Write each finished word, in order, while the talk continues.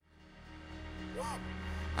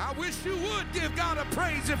I wish you would give God a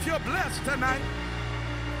praise if you're blessed tonight.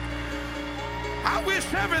 I wish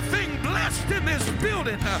everything blessed in this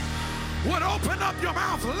building would open up your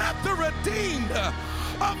mouth. Let the redeemed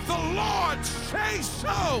of the Lord say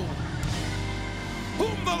so.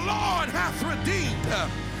 Whom the Lord hath redeemed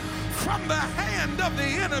from the hand of the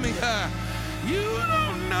enemy. You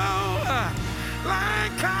don't know,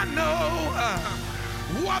 like I know,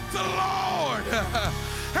 what the Lord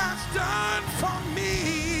has done for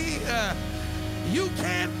me. You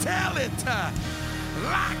can't tell it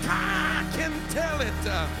like I can tell it.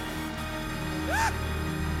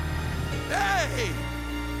 Hey,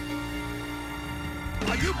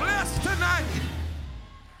 are you blessed tonight?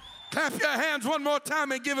 Clap your hands one more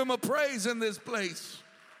time and give him a praise in this place.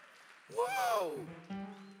 Whoa.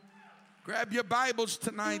 Grab your Bibles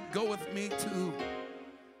tonight. Go with me to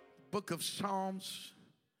book of Psalms,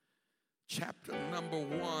 chapter number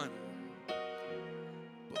 1.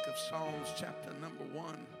 Book of Psalms, chapter number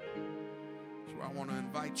 1. So I want to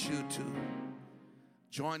invite you to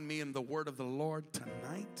join me in the word of the Lord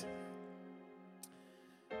tonight.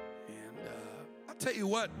 And I'll tell you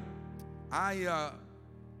what, I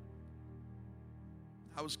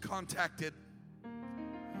was contacted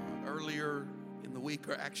earlier in the week,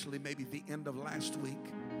 or actually maybe the end of last week,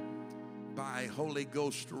 by Holy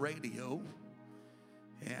Ghost Radio,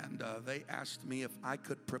 and they asked me if I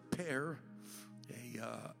could prepare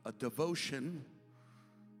a devotion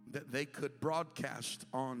that they could broadcast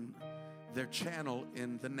on their channel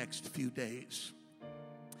in the next few days.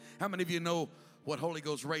 How many of you know what Holy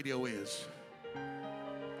Ghost Radio is?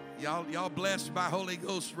 Y'all blessed by Holy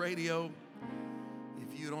Ghost Radio?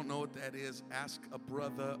 If you don't know what that is, ask a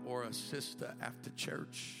brother or a sister after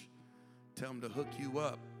church. Tell them to hook you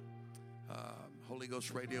up. Holy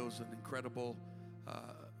Ghost Radio is an incredible,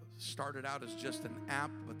 started out as just an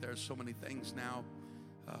app, but there's so many things now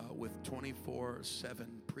with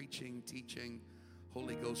 24/7 preaching, teaching,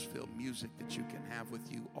 Holy Ghost filled music that you can have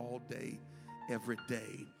with you all day, every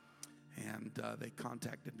day. And they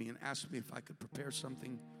contacted me and asked me if I could prepare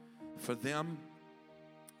something for them.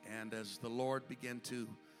 And as the Lord began to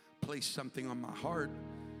place something on my heart,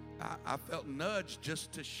 I felt nudged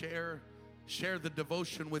just to share the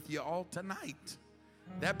devotion with you all tonight.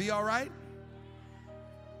 That be all right?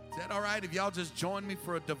 Is that all right if y'all just join me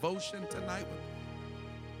for a devotion tonight?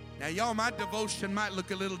 Now, y'all, my devotion might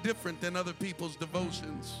look a little different than other people's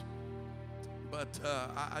devotions, but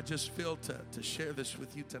I just feel to share this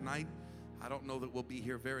with you tonight. I don't know that we'll be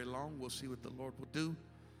here very long. We'll see what the Lord will do.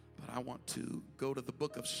 But I want to go to the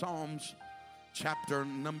book of Psalms, chapter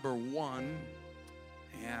number 1,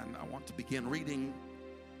 and I want to begin reading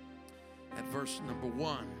at verse number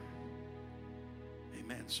 1.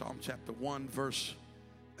 Amen. Psalm chapter 1, verse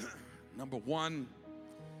number 1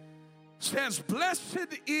 says,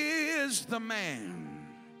 "Blessed is the man."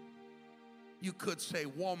 You could say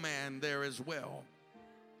woman there as well.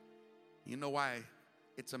 You know why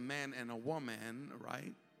it's a man and a woman,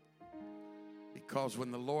 right? Because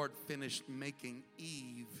when the Lord finished making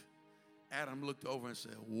Eve, Adam looked over and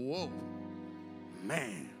said, "Whoa,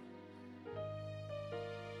 man."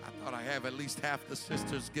 I thought I have at least half the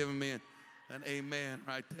sisters giving me an amen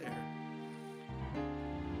right there.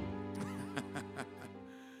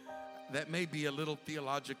 That may be a little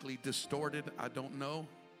theologically distorted, I don't know.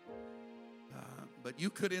 But you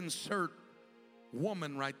could insert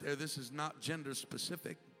woman right there. This is not gender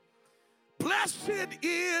specific. Blessed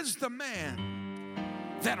is the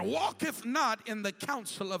man that walketh not in the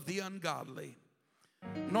counsel of the ungodly,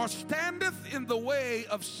 nor standeth in the way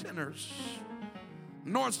of sinners,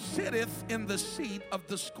 nor sitteth in the seat of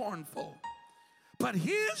the scornful. But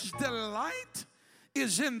his delight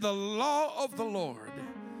is in the law of the Lord,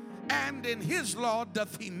 and in his law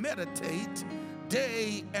doth he meditate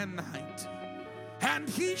day and night. And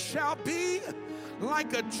he shall be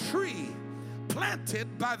like a tree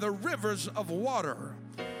planted by the rivers of water,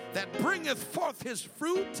 that bringeth forth his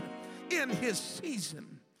fruit in his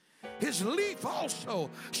season. His leaf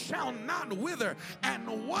also shall not wither,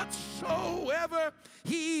 and whatsoever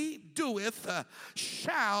he doeth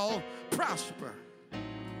shall prosper.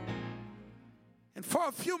 And for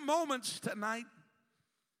a few moments tonight,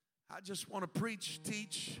 I just want to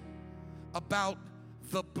teach about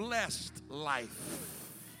the blessed life.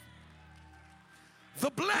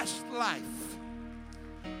 The blessed life.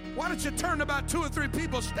 Why don't you turn to about 2 or 3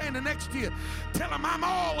 people standing next to you? Tell them I'm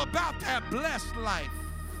all about that blessed life.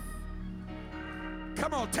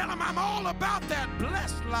 Come on, tell them I'm all about that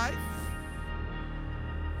blessed life.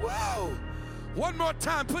 Whoa. One more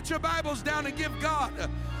time, put your Bibles down and give God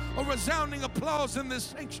a resounding applause in this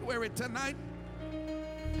sanctuary tonight.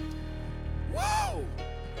 Whoa.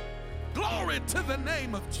 Glory to the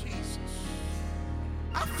name of Jesus.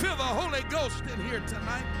 I feel the Holy Ghost in here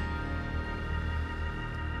tonight.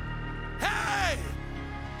 Hey!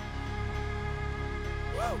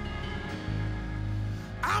 Woo.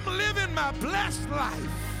 I'm living my blessed life.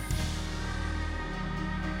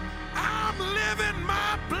 I'm living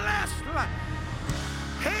my blessed life.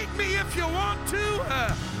 Hate me if you want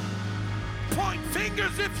to. Point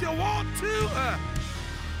fingers if you want to.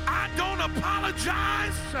 I don't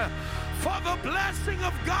apologize for the blessing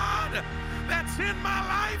of God that's in my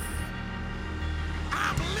life.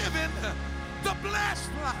 I'm living the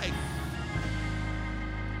blessed life.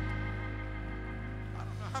 I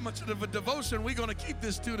don't know how much of a devotion we're going to keep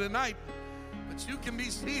this to tonight, but you can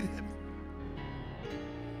be seated.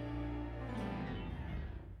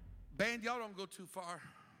 Band, y'all don't go too far.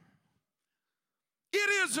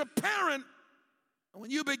 It is apparent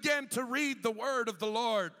when you begin to read the word of the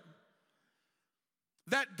Lord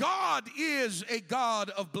that God is a God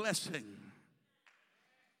of blessing.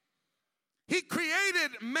 He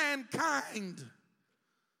created mankind,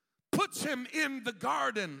 puts him in the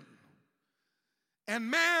garden, and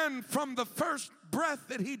man, from the first breath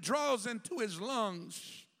that he draws into his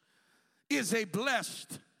lungs, is a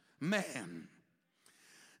blessed man.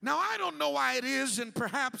 Now, I don't know why it is, and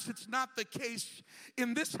perhaps it's not the case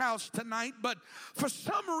in this house tonight, but for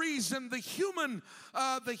some reason, the human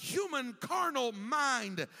carnal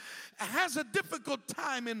mind has a difficult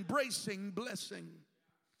time embracing blessing.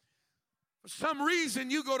 For some reason,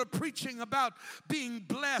 you go to preaching about being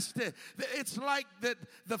blessed. It's like that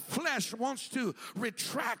the flesh wants to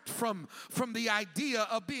retract from the idea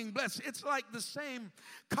of being blessed. It's like the same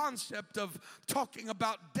concept of talking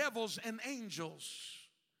about devils and angels.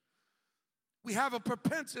 We have a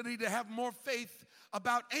propensity to have more faith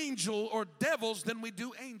about angel or devils than we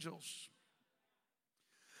do angels.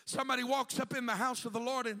 Somebody walks up in the house of the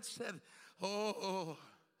Lord and said, "Oh,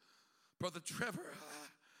 Brother Trevor,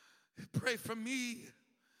 pray for me.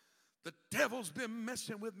 The devil's been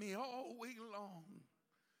messing with me all week long."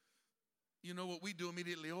 You know what we do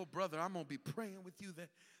immediately? "Oh, brother, I'm going to be praying with you.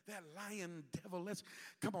 That lying devil, let's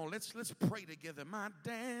pray together. My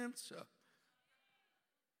dancer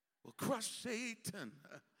will crush Satan."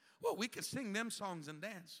 Well, we can sing them songs and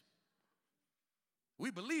dance.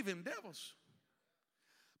 We believe in devils.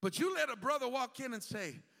 But you let a brother walk in and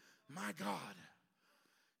say, "My God,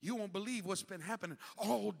 you won't believe what's been happening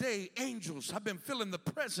all day. Angels, I've been feeling the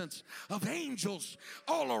presence of angels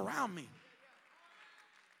all around me."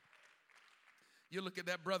 You look at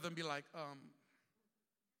that brother and be like,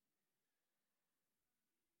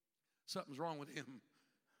 something's wrong with him.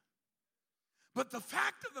 But the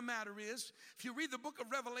fact of the matter is, if you read the book of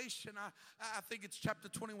Revelation, I think it's chapter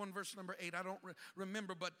 21, verse number 8. I don't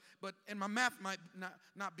remember, but and my math might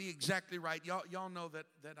not be exactly right. Y'all know that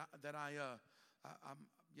I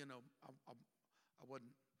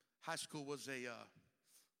wasn't. High school was a.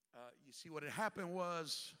 You see, what had happened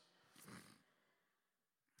was,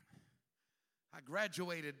 I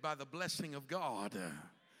graduated by the blessing of God.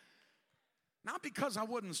 Not because I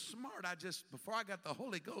wasn't smart. Before I got the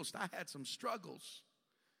Holy Ghost, I had some struggles.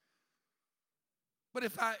 But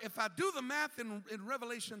if I do the math in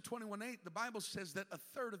Revelation 21:8, the Bible says that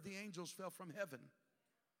 1/3 of the angels fell from heaven.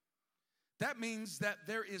 That means that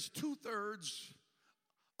there is 2/3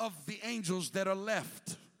 of the angels that are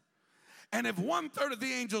left. And if 1/3 of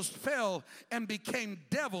the angels fell and became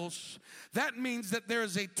devils, that means that there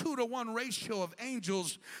is a 2-to-1 ratio of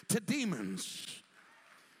angels to demons.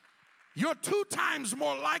 You're 2 times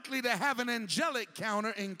more likely to have an angelic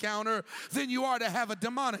encounter than you are to have a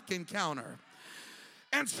demonic encounter.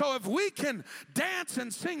 And so if we can dance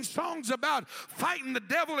and sing songs about fighting the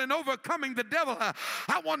devil and overcoming the devil,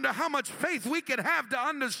 I wonder how much faith we could have to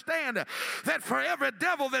understand that for every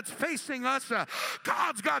devil that's facing us,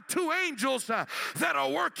 God's got 2 angels that are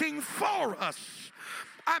working for us.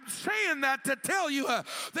 I'm saying that to tell you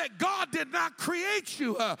that God did not create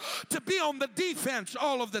you to be on the defense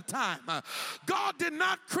all of the time. God did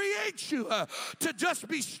not create you to just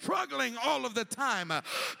be struggling all of the time.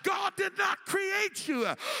 God did not create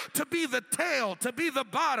you to be the tail, to be the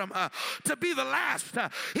bottom, to be the last.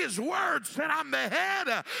 His word said, I'm the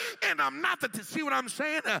head and I'm not the tail. See what I'm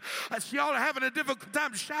saying? I see y'all are having a difficult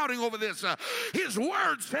time shouting over this. His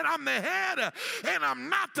word said, I'm the head and I'm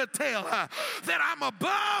not the tail. That I'm above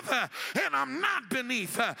and I'm not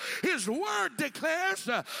beneath. His word declares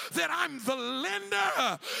that I'm the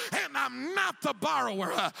lender and I'm not the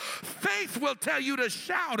borrower. Faith will tell you to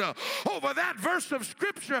shout over that verse of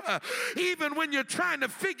scripture, even when you're trying to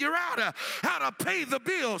figure out how to pay the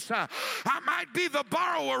bills. I might be the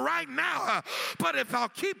borrower right now, but if I'll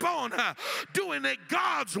keep on doing it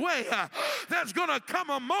God's way, there's going to come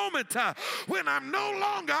a moment when I'm no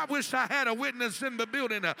longer, I wish I had a witness in the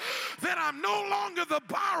building, that I'm no longer the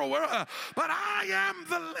borrower, but I am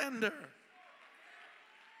the lender.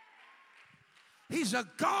 He's a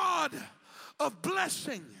God of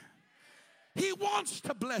blessing. He wants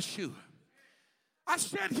to bless you. I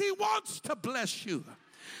said he wants to bless you.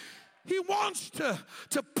 He wants to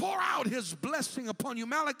pour out his blessing upon you.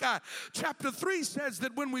 Malachi chapter 3 says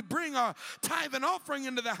that when we bring our tithe and offering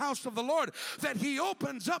into the house of the Lord, that he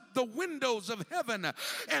opens up the windows of heaven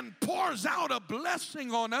and pours out a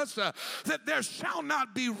blessing on us that there shall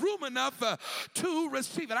not be room enough to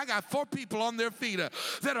receive it. I got 4 people on their feet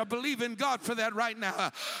that are believing God for that right now.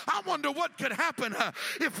 I wonder what could happen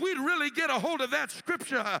if we'd really get a hold of that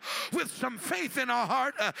scripture with some faith in our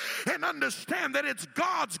heart and understand that it's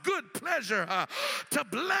God's good pleasure to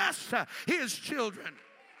bless his children.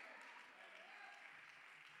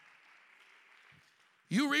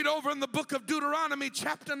 You read over in the book of Deuteronomy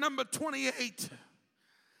chapter number 28.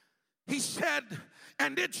 He said,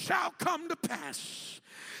 and it shall come to pass,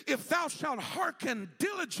 if thou shalt hearken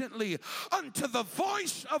diligently unto the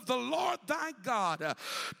voice of the Lord thy God,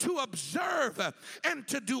 to observe and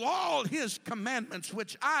to do all his commandments,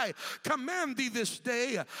 which I command thee this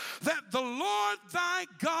day, that the Lord thy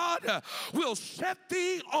God will set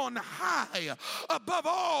thee on high above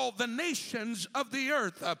all the nations of the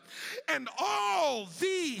earth, and all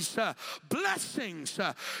these blessings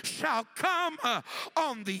shall come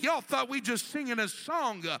on thee. Y'all thought we just singing a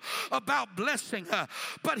song about blessing,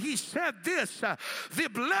 but he said this, the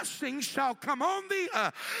blessing shall come on thee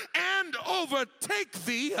and overtake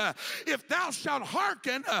thee if thou shalt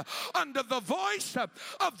hearken unto the voice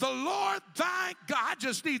of the Lord thy God. I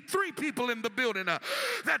just need 3 people in the building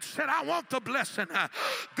that said, I want the blessing.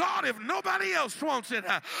 God, if nobody else wants it,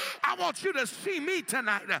 I want you to see me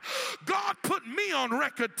tonight. God, put me on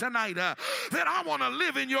record tonight that I want to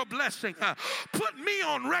live in your blessing. Put me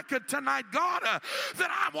on record tonight, God, that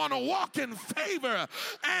I want to walk in favor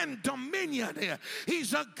and dominion.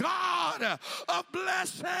 He's a God of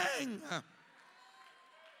blessing.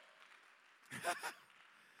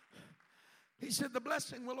 He said the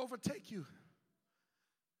blessing will overtake you.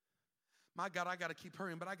 My God, I got to keep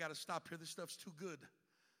hurrying, but I got to stop here. This stuff's too good.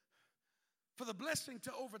 For the blessing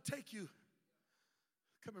to overtake you.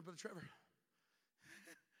 Come here, Brother Trevor.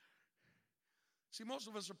 See, most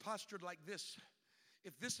of us are postured like this.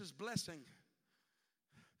 If this is blessing,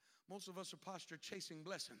 most of us are postured chasing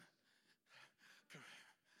blessing.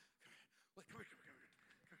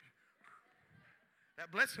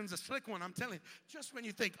 That blessing's a slick one, I'm telling you. Just when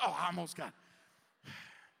you think, oh, I almost got it.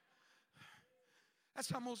 That's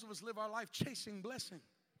how most of us live our life, chasing blessing.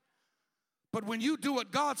 But when you do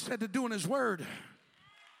what God said to do in his word,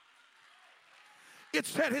 it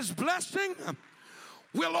said his blessing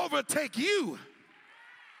will overtake you.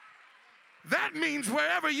 That means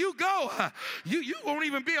wherever you go, you won't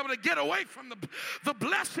even be able to get away from the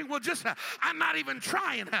blessing. Will just, I'm not even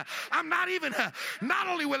trying. I'm not even, not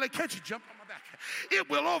only will it catch you, jump on my back, it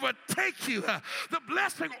will overtake you. The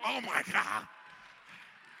blessing, oh my God.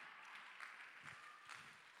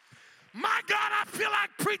 My God, I feel like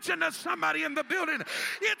preaching to somebody in the building.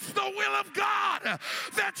 It's the will of God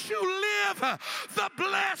that you live the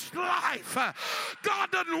blessed life.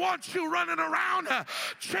 God doesn't want you running around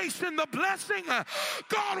chasing the blessing.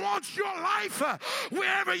 God wants your life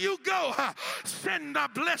wherever you go. Send a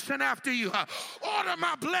blessing after you. Order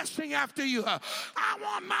my blessing after you. I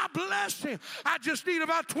want my blessing. I just need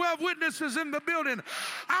about 12 witnesses in the building.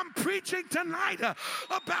 I'm preaching tonight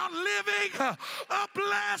about living a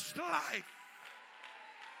blessed life.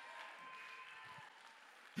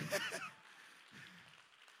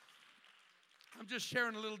 I'm just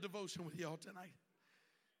sharing a little devotion with y'all tonight.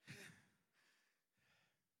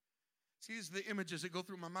 See, these are the images that go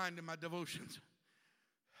through my mind in my devotions.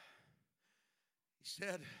 He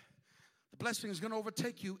said, the blessing is going to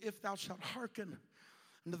overtake you if thou shalt hearken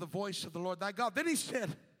unto the voice of the Lord thy God. Then he said,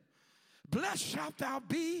 blessed shalt thou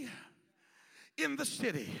be in the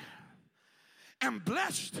city, and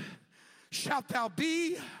blessed shalt thou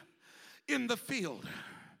be in the field.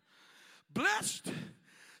 Blessed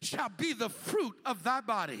shall be the fruit of thy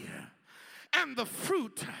body, and the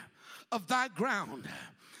fruit of thy ground,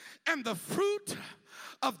 and the fruit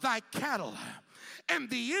of thy cattle, and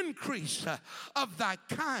the increase of thy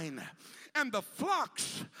kind, and the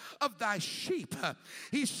flocks of thy sheep.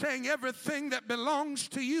 He's saying everything that belongs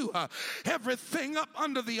to you, everything up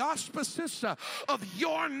under the auspices of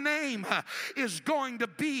your name is going to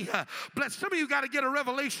be blessed. Some of you got to get a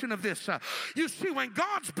revelation of this. You see, when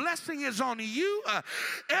God's blessing is on you,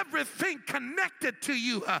 everything connected to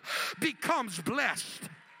you becomes blessed.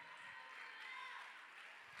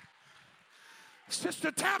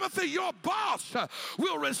 Sister Tabitha, your boss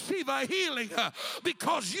will receive a healing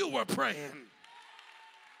because you were praying.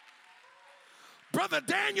 Brother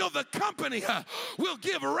Daniel, the company will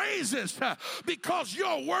give raises because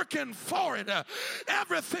you're working for it.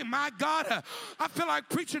 Everything, my God, I feel like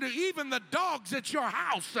preaching to even the dogs at your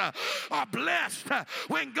house are blessed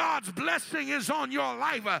when God's blessing is on your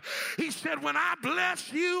life. He said, when I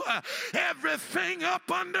bless you, everything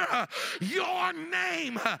up under your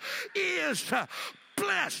name is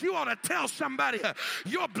blessed. You ought to tell somebody,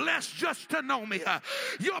 you're blessed just to know me.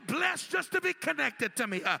 You're blessed just to be connected to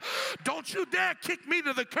me. Don't you dare kick me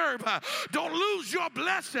to the curb. Don't lose your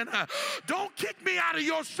blessing. Don't kick me out of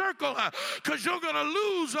your circle because you're going to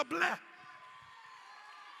lose a blessing.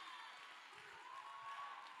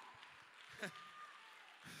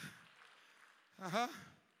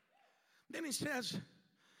 Then he says,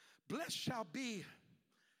 blessed shall be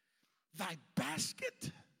thy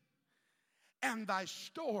basket and thy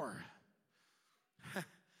store.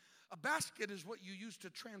 A basket is what you use to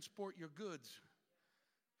transport your goods.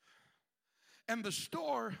 And the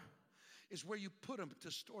store is where you put them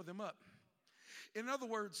to store them up. In other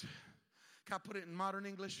words, can I put it in modern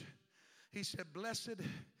English? He said, blessed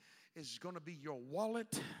is going to be your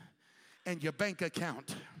wallet and your bank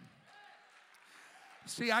account.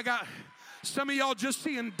 See, I got some of y'all just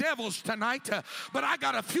seeing devils tonight, but I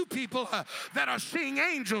got a few people that are seeing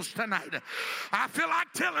angels tonight. I feel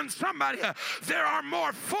like telling somebody there are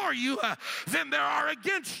more for you than there are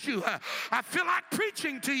against you. I feel like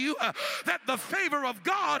preaching to you that the favor of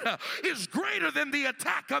God is greater than the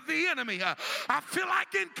attack of the enemy. I feel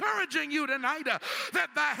like encouraging you tonight that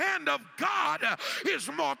the hand of God is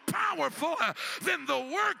more powerful than the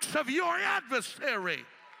works of your adversary.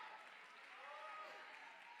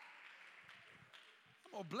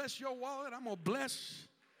 I'm going to bless your wallet. I'm going to bless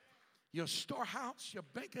your storehouse, your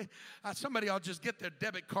bank. Somebody ought to just get their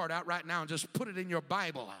debit card out right now and just put it in your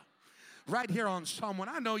Bible. Right here on Psalm 1.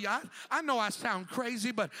 I know I sound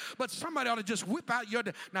crazy, but somebody ought to just whip out your.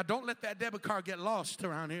 Now, don't let that debit card get lost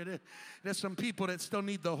around here. There's some people that still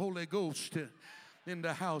need the Holy Ghost in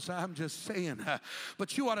the house. I'm just saying.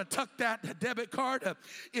 But you ought to tuck that debit card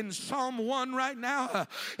in Psalm 1 right now,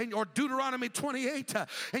 or Deuteronomy 28,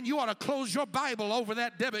 and you ought to close your Bible over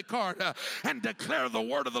that debit card and declare the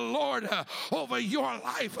word of the Lord over your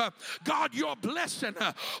life. God, your blessing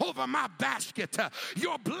over my basket,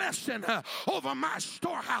 your blessing over my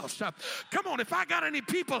storehouse. Come on, if I got any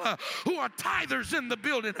people who are tithers in the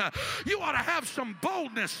building, you ought to have some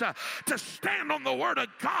boldness to stand on the word of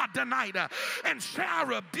God tonight and say, I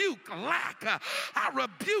rebuke lack. I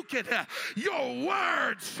rebuke it. Your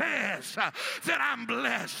word says that I'm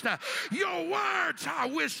blessed. Your words, I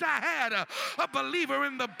wish I had a believer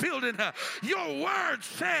in the building. Your word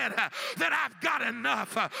said that I've got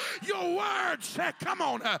enough. Your word said, come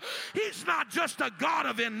on, he's not just a God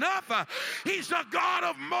of enough. He's a God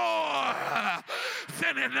of more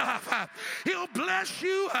than enough. He'll bless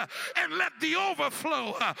you and let the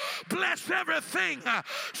overflow bless everything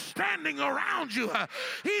standing around you.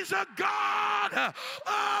 He's a God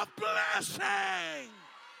of blessing.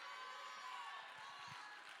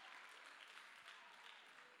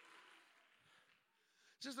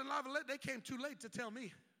 Sister Lavalette, they came too late to tell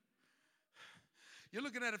me. You're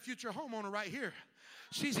looking at a future homeowner right here.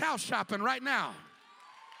 She's house shopping right now.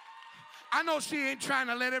 I know she ain't trying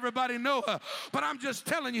to let everybody know, but I'm just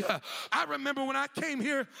telling you. I remember when I came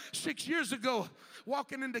here 6 years ago,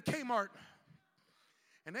 walking into Kmart.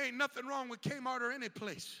 And there ain't nothing wrong with Kmart or any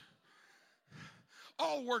place.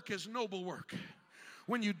 All work is noble work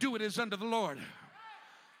when you do it as unto the Lord.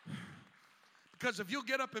 Because if you'll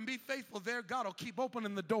get up and be faithful there, God will keep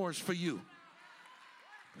opening the doors for you.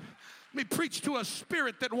 Let me preach to a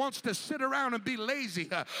spirit that wants to sit around and be lazy,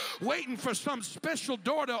 waiting for some special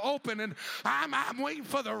door to open, and I'm waiting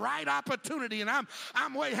for the right opportunity, and I'm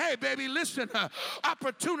waiting. Hey, baby, listen,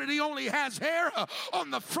 opportunity only has hair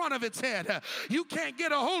on the front of its head. You can't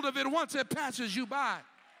get a hold of it once it passes you by.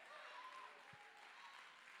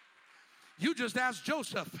 You just asked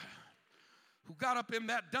Joseph, who got up in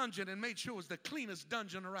that dungeon and made sure it was the cleanest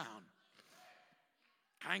dungeon around.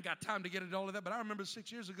 I ain't got time to get into all of that, but I remember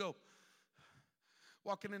 6 years ago,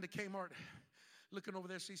 walking into Kmart, looking over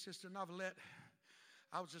there, see Sister Novelette.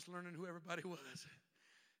 I was just learning who everybody was.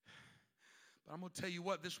 But I'm going to tell you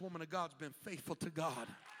what, this woman of God's been faithful to God.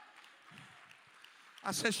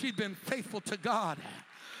 I said she's been faithful to God.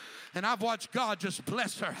 And I've watched God just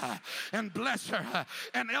bless her and bless her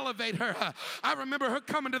and elevate her. I remember her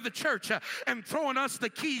coming to the church and throwing us the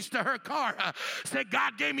keys to her car. Said,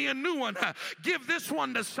 God gave me a new one. Give this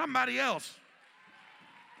one to somebody else.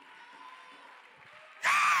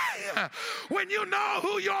 When you know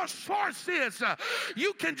who your source is,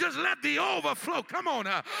 you can just let the overflow. Come on.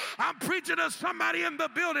 I'm preaching to somebody in the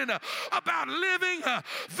building about living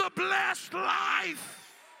the blessed life.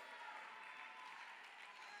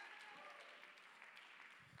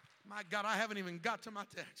 My God, I haven't even got to my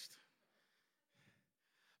text.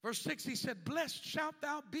 Verse 6, he said, blessed shalt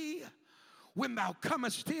thou be when thou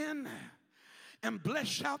comest in, and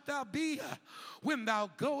blessed shalt thou be when thou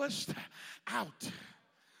goest out.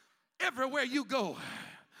 Everywhere you go,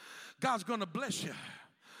 God's going to bless you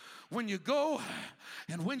when you go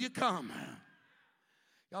and when you come.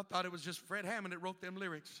 Y'all thought it was just Fred Hammond that wrote them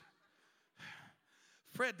lyrics.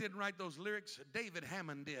 Fred didn't write those lyrics. David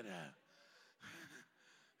Hammond did.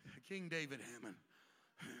 King David Hammond.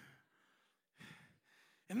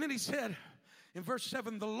 And then he said in verse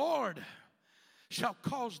 7, the Lord shall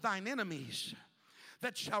cause thine enemies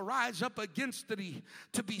that shall rise up against thee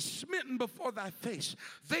to be smitten before thy face.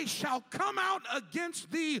 They shall come out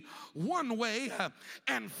against thee one way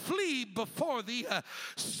and flee before thee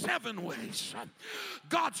 7 ways.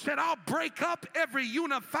 God said, I'll break up every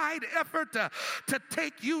unified effort to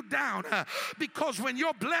take you down, because when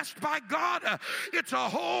you're blessed by God, it's a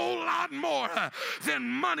whole lot more than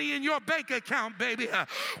money in your bank account, baby.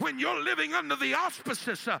 When you're living under the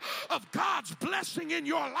auspices of God's blessing in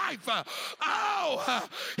your life,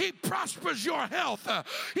 He prospers your health.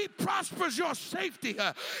 He prospers your safety.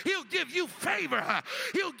 He'll give you favor.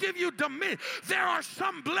 He'll give you dominion. There are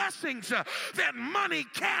some blessings that money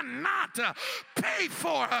cannot pay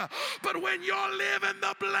for. But when you're living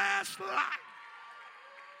the blessed life,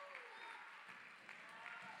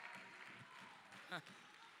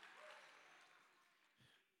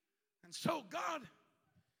 and so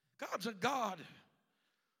God's a God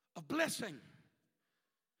of blessing.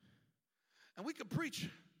 And we can preach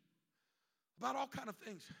about all kind of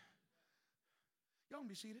things. Y'all can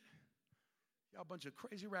be seated. Y'all a bunch of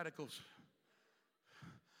crazy radicals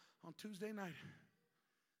on Tuesday night.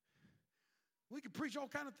 We can preach all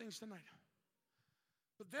kind of things tonight.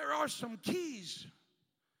 But there are some keys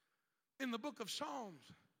in the book of Psalms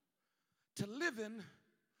to living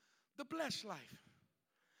the blessed life.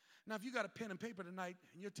 Now, if you got a pen and paper tonight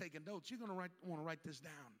and you're taking notes, you're going to want to write this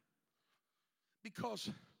down. Because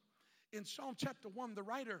in Psalm chapter 1, the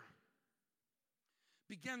writer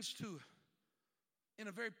begins to, in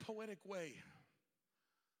a very poetic way,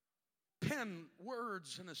 pen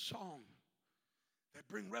words in a song that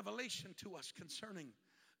bring revelation to us concerning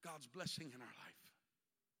God's blessing in our life.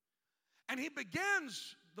 And he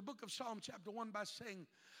begins the book of Psalm chapter 1 by saying,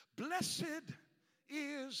 blessed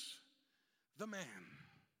is the man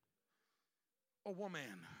or woman.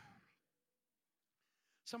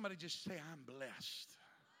 Somebody just say, I'm blessed.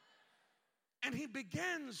 And he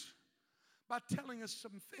begins by telling us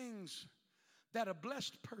some things that a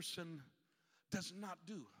blessed person does not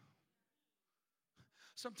do.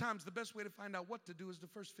 Sometimes the best way to find out what to do is to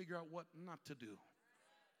first figure out what not to do.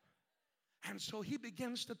 And so he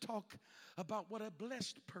begins to talk about what a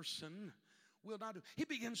blessed person will not do. He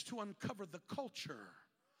begins to uncover the culture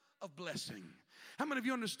of blessing. How many of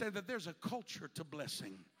you understand that there's a culture to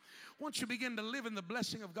blessing? Once you begin to live in the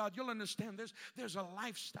blessing of God, you'll understand there's a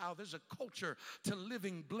lifestyle, there's a culture to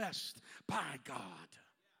living blessed by God.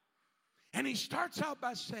 And he starts out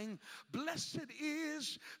by saying, blessed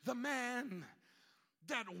is the man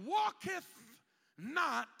that walketh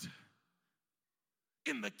not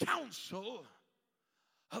in the counsel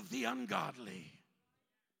of the ungodly.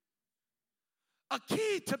 A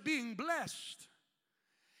key to being blessed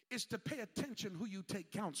is to pay attention who you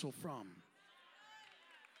take counsel from.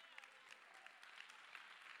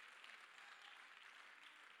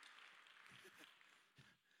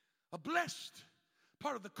 A blessed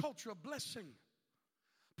part of the culture of blessing,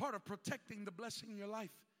 part of protecting the blessing in your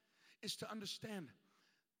life, is to understand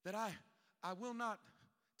that I will not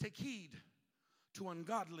take heed to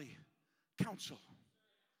ungodly counsel.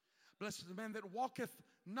 Blessed is the man that walketh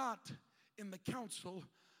not in the counsel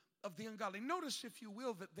of the ungodly. Notice, if you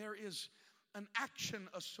will, that there is an action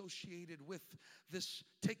associated with this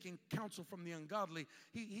taking counsel from the ungodly.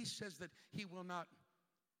 He says that he will not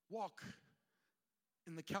walk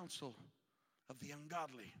in the counsel of the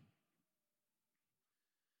ungodly.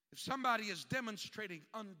 If somebody is demonstrating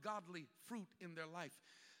ungodly fruit in their life,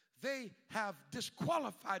 they have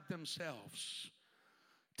disqualified themselves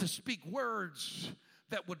to speak words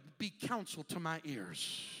that would be counsel to my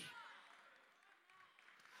ears.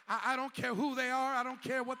 I don't care who they are. I don't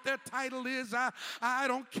care what their title is. I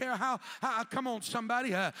don't care how come on,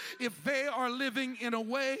 somebody. If they are living in a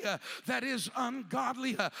way that is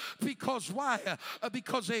ungodly, because why?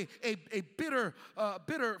 Because a bitter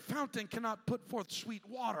fountain cannot put forth sweet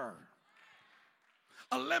water.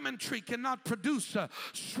 A lemon tree cannot produce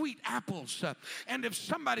sweet apples. And if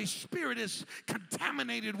somebody's spirit is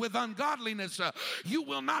contaminated with ungodliness, you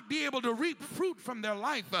will not be able to reap fruit from their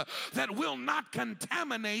life that will not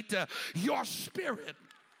contaminate your spirit.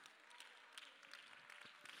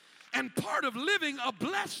 And part of living a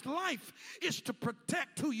blessed life is to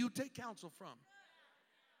protect who you take counsel from.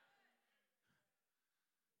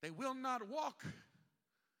 They will not walk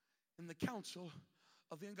in the counsel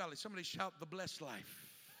of the ungodly. Somebody shout, the blessed life.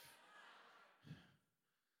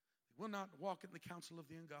 They will not walk in the counsel of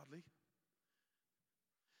the ungodly.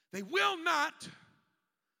 They will not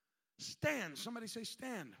stand. Somebody say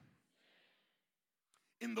stand.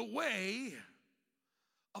 In the way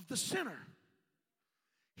of the sinner.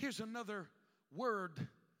 Here's another word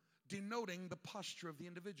denoting the posture of the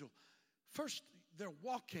individual. First, they're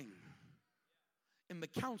walking in the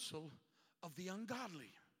counsel of the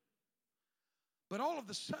ungodly. But all of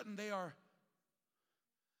a sudden, they are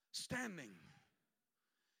standing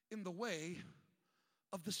in the way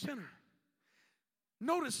of the sinner.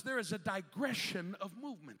 Notice there is a digression of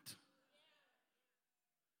movement.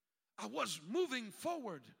 I was moving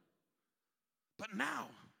forward, but now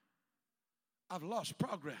I've lost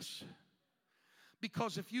progress.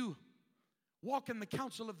 Because if you walk in the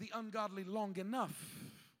counsel of the ungodly long enough,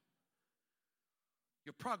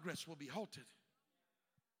 your progress will be halted.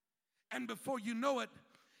 And before you know it,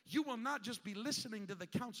 you will not just be listening to the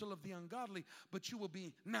counsel of the ungodly, but you will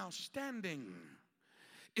be now standing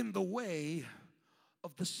in the way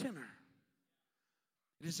of the sinner.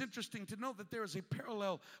 It is interesting to know that there is a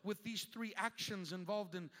parallel with these three actions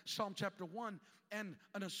involved in Psalm chapter 1 and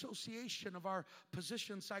an association of our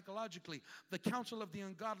position psychologically. The counsel of the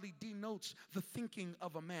ungodly denotes the thinking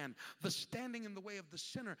of a man. The standing in the way of the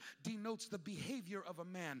sinner denotes the behavior of a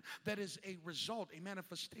man. That is a result, a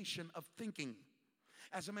manifestation of thinking.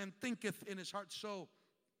 As a man thinketh in his heart, so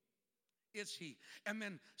is he. And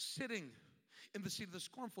then sitting in the seat of the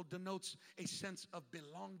scornful denotes a sense of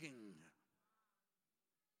belonging.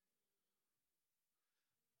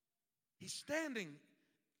 He's standing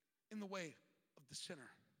in the way of the sinner.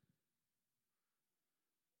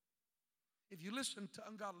 If you listen to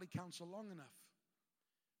ungodly counsel long enough,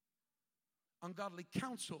 ungodly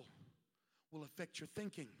counsel will affect your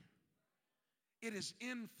thinking. It is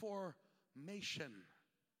information.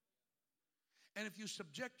 And if you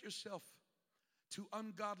subject yourself to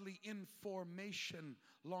ungodly information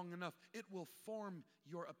long enough, it will form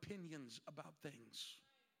your opinions about things.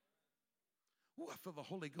 Ooh, I feel the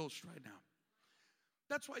Holy Ghost right now.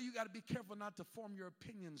 That's why you got to be careful not to form your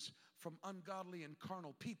opinions from ungodly and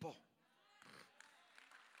carnal people.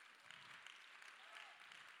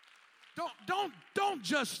 Don't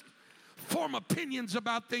just form opinions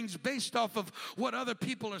about things based off of what other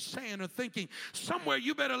people are saying or thinking. Somewhere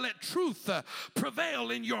you better let truth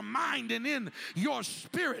prevail in your mind and in your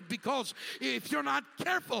spirit, because if you're not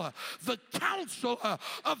careful, the counsel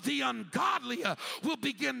of the ungodly will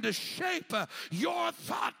begin to shape your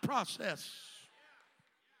thought process.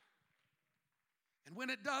 And when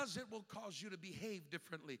it does, it will cause you to behave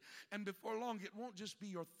differently. And before long, it won't just be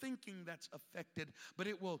your thinking that's affected, but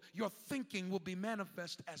your thinking will be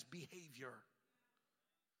manifest as behavior.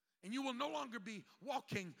 And you will no longer be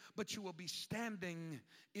walking, but you will be standing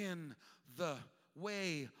in the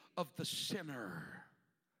way of the sinner.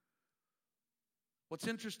 What's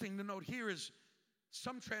interesting to note here is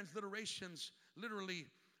some transliterations literally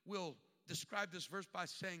will describe this verse by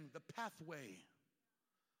saying the pathway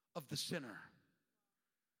of the sinner.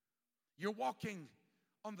 You're walking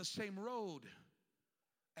on the same road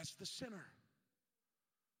as the sinner.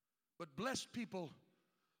 But blessed people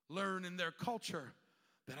learn in their culture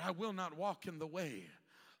that I will not walk in the way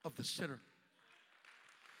of the sinner.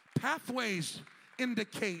 Pathways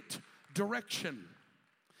indicate direction.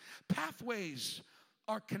 Pathways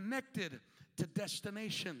are connected to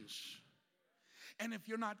destinations. And if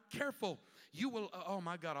you're not careful, you will, oh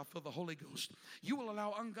my God, I feel the Holy Ghost. You will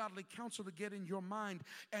allow ungodly counsel to get in your mind,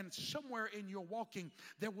 and somewhere in your walking,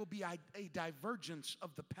 there will be a divergence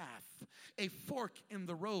of the path, a fork in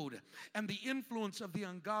the road, and the influence of the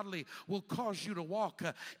ungodly will cause you to walk.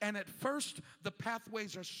 And at first, the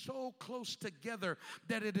pathways are so close together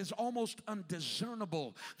that it is almost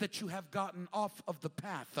undiscernible that you have gotten off of the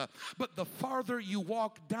path. But the farther you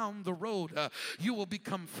walk down the road, you will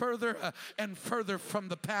become further and further from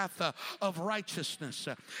the path of righteousness.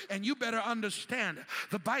 And you better understand,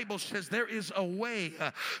 the Bible says there is a way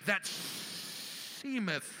that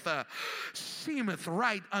seemeth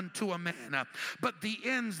right unto a man, but the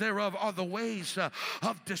ends thereof are the ways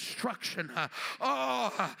of destruction.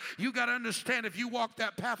 You got to understand, if you walk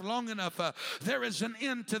that path long enough, there is an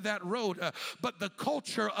end to that road. But the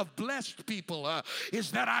culture of blessed people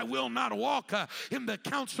is that I will not walk in the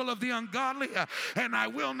counsel of the ungodly, and I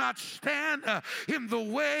will not stand in the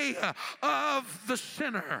way of the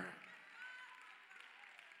sinner.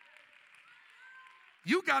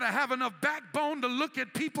 You got to have enough backbone to look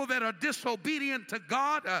at people that are disobedient to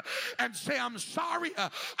God and say, I'm sorry,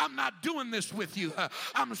 I'm not doing this with you.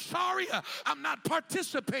 I'm sorry, I'm not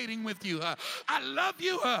participating with you. I love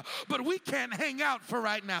you, but we can't hang out for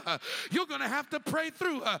right now. You're going to have to pray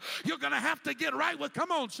through. You're going to have to get right with,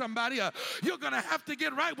 come on somebody, you're going to have to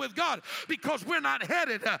get right with God, because we're not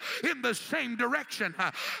headed in the same direction.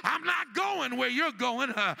 I'm not going where you're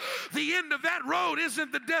going. The end of that road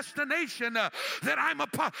isn't the destination that I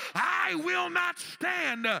will not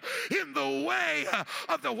stand in the way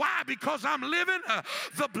of the why, because I'm living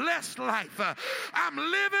the blessed life. I'm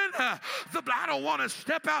living I don't want to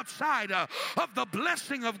step outside of the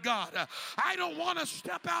blessing of God. I don't want to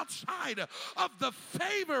step outside of the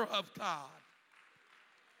favor of God.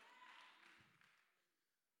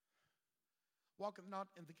 Walketh not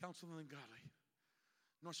in the counsel of the ungodly,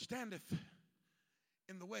 nor standeth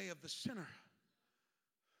in the way of the sinner,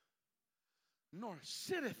 nor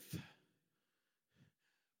sitteth.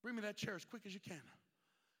 Bring me that chair as quick as you can.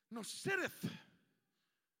 Nor sitteth.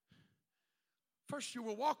 First you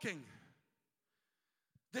were walking,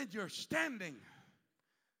 then you're standing.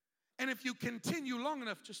 And if you continue long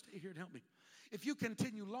enough, just stay here and help me. If you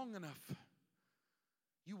continue long enough,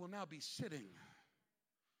 you will now be sitting.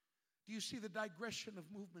 Do you see the digression of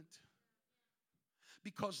movement?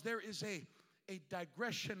 Because there is a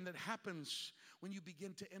digression that happens when you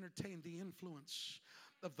begin to entertain the influence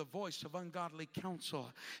of the voice of ungodly counsel,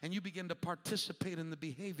 and you begin to participate in the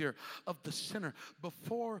behavior of the sinner.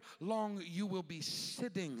 Before long, you will be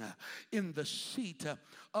sitting in the seat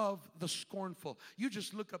of the scornful. You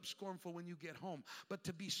just look up scornful when you get home. But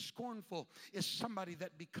to be scornful is somebody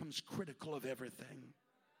that becomes critical of everything.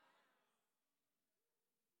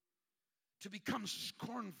 To become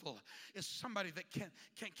scornful is somebody that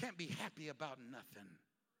can't be happy about nothing.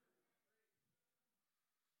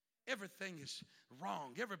 Everything is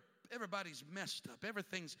wrong. Everybody's messed up.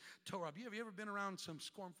 Everything's tore up. You ever been around some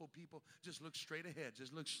scornful people? Just look straight ahead.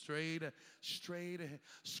 Just look straight ahead.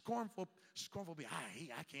 Scornful people.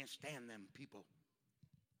 I can't stand them people.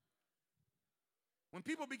 When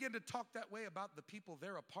people begin to talk that way about the people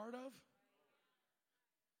they're a part of,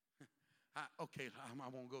 okay, I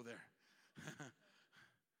won't go there.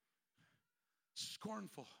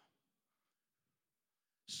 Scornful,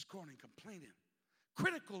 scorning, complaining,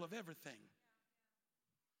 critical of everything.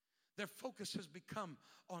 Their focus has become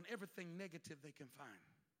on everything negative they can find.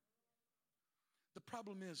 The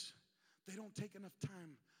problem is they don't take enough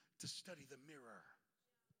time to study the mirror.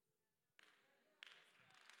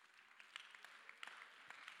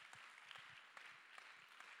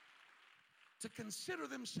 To consider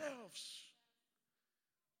themselves.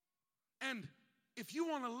 And if you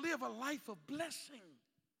want to live a life of blessing,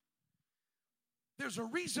 there's a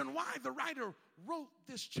reason why the writer wrote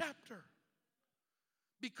this chapter.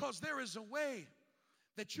 Because there is a way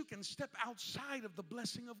that you can step outside of the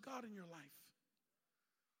blessing of God in your life.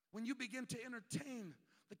 When you begin to entertain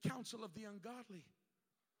the counsel of the ungodly,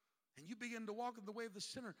 and you begin to walk in the way of the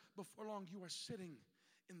sinner, before long you are sitting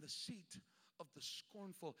in the seat of the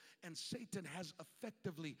scornful, and Satan has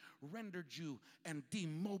effectively rendered you and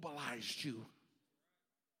demobilized you.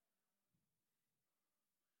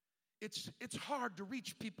 It's hard to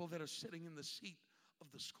reach people that are sitting in the seat of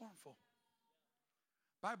the scornful.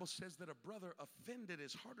 Bible says that a brother offended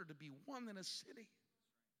is harder to be won than a city.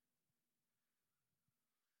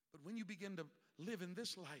 But when you begin to live in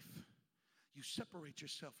this life, you separate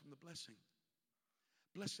yourself from the blessing.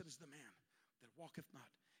 Blessed is the man that walketh not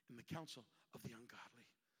in the counsel of the ungodly,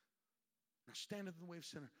 nor standeth in the way of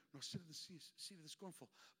sinner, nor sitteth in the seat of the scornful.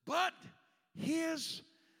 But his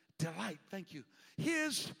delight, thank you.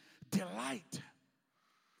 His delight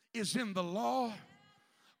is in the law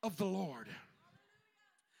of the Lord.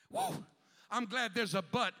 Woo! I'm glad there's a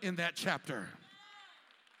but in that chapter.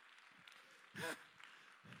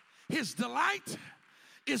 His delight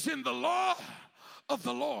is in the law of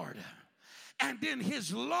the Lord, and in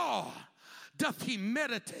his law doth he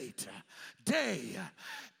meditate day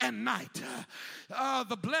and night.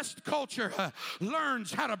 The blessed culture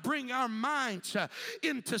learns how to bring our minds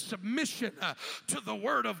into submission to the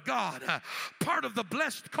Word of God. Part of the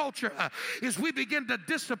blessed culture is we begin to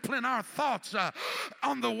discipline our thoughts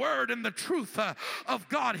on the Word and the truth of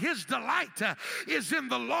God. His delight is in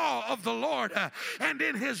the law of the Lord, and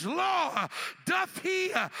in his law doth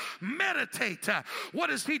he meditate. What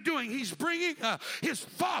is he doing? He's bringing his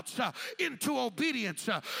thoughts into obedience.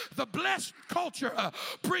 The blessed culture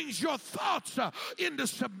brings your thoughts into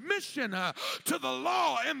submission to the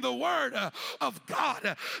law and the Word of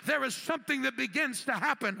God. There is something that begins to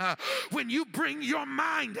happen when you bring your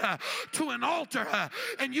mind to an altar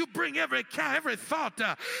and you bring every thought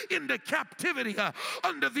into captivity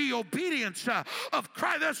under the obedience of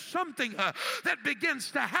Christ. There's something that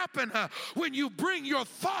begins to happen when you bring your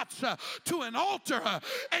thoughts to an altar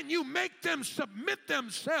and you make them submit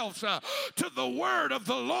themselves to the Word of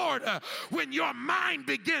the Lord. When your mind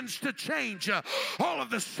begins to change, all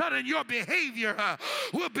of a sudden your behavior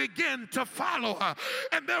will begin to follow,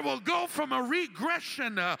 and there will go from a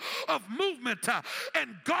regression of movement,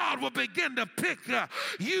 and God will begin to pick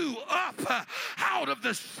you up out of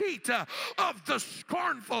the seat of the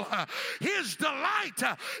scornful. His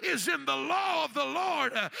delight is in the law of the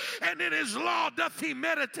Lord, and in his law doth he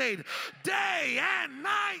meditate day and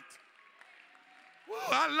night. Woo,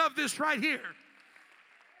 I love this right here.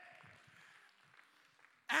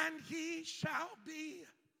 And he shall be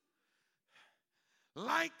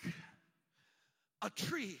like a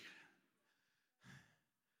tree.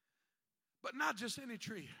 But not just any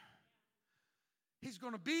tree. He's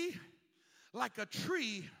going to be like a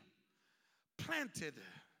tree planted.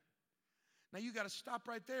 Now you got to stop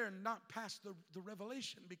right there and not pass the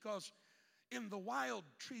revelation, because in the wild,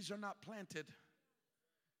 trees are not planted.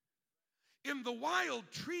 In the wild,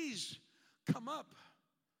 trees come up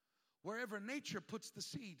wherever nature puts the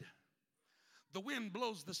seed. The wind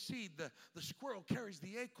blows the seed. The squirrel carries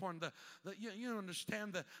the acorn. You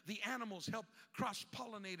understand, the animals help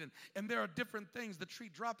cross-pollinate, and there are different things. The tree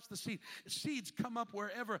drops the seed. Seeds come up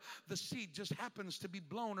wherever the seed just happens to be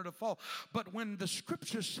blown or to fall. But when the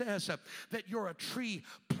scripture says that you're a tree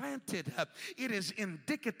planted, it is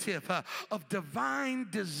indicative of divine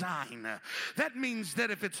design. That means that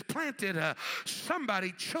if it's planted,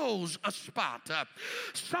 somebody chose a spot.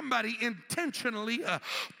 Somebody intentionally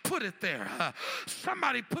put it there.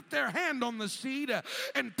 Somebody put their hand on the seed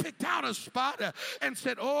and picked out a spot and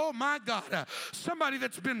said, oh my God, somebody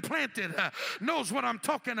that's been planted knows what I'm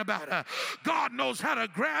talking about. God knows how to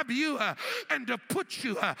grab you and to put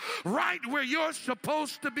you right where you're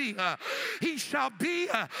supposed to be. He shall be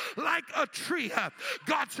like a tree.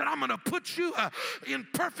 God said, I'm going to put you in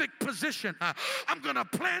perfect position. I'm going to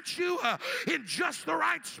plant you in just the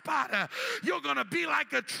right spot. You're going to be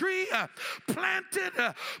like a tree planted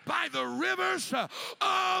by the river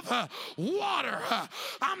of water.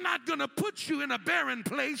 I'm not going to put you in a barren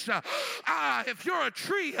place. If you're a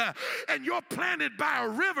tree and you're planted by a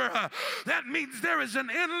river, that means there is an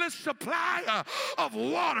endless supply of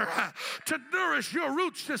water to nourish your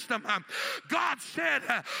root system. God said,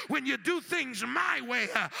 when you do things my way,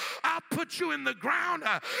 I'll put you in the ground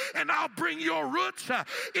and I'll bring your roots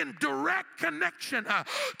in direct connection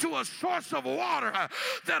to a source of water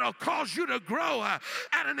that'll cause you to grow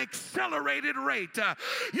at an accelerated rate.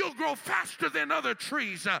 You'll grow faster than other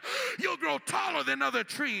trees. You'll grow taller than other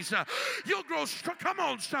trees. You'll grow come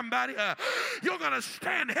on, somebody. You're going to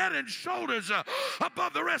stand head and shoulders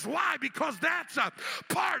above the rest. Why? Because that's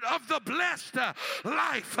part of the blessed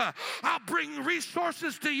life. I'll bring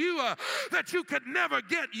resources to you that you could never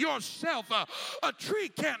get yourself. A tree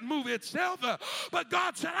can't move itself, but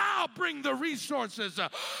God said, I'll bring the resources.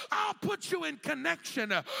 I'll put you in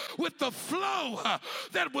connection with the flow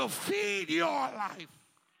that will feed your life.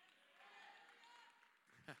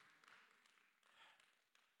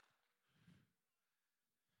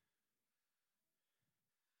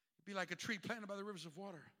 Be like a tree planted by the rivers of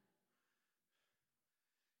water.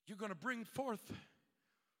 You're going to bring forth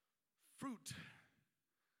fruit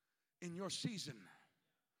in your season.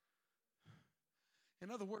 In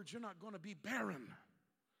other words, you're not going to be barren.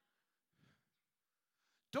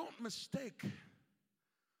 Don't mistake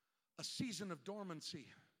a season of dormancy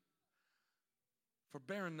for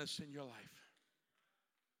barrenness in your life.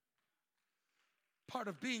 Part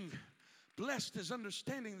of being blessed is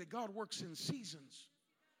understanding that God works in seasons.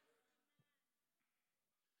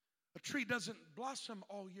 A tree doesn't blossom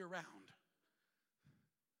all year round.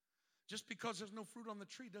 Just because there's no fruit on the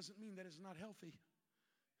tree doesn't mean that it's not healthy.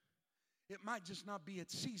 It might just not be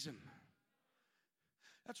its season.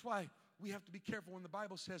 That's why we have to be careful when the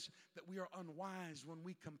Bible says that we are unwise when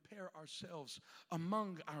we compare ourselves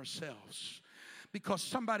among ourselves. Because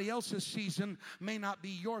somebody else's season may not be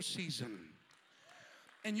your season.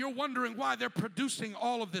 And you're wondering why they're producing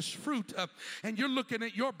all of this fruit. And you're looking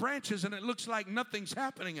at your branches and it looks like nothing's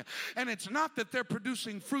happening. And it's not that they're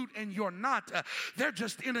producing fruit and you're not. They're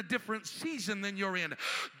just in a different season than you're in.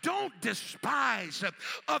 Don't despise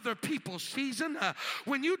other people's season.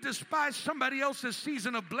 When you despise somebody else's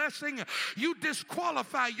season of blessing, you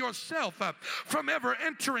disqualify yourself from ever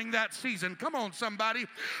entering that season. Come on, somebody.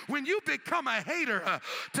 When you become a hater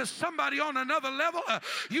to somebody on another level,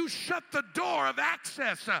 you shut the door of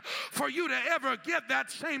access for you to ever get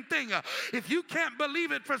that same thing. If you can't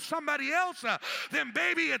believe it for somebody else, then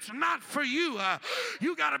baby, it's not for you.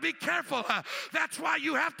 You got to be careful. That's why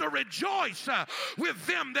you have to rejoice with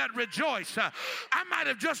them that rejoice. I might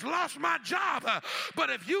have just lost my job, but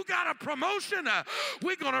if you got a promotion,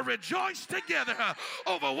 we're going to rejoice together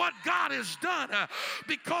over what God has done.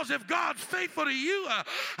 Because if God's faithful to you,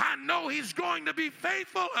 I know He's going to be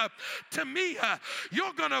faithful to me.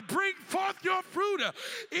 You're going to bring forth your fruit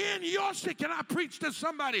in your sick. Can I preach to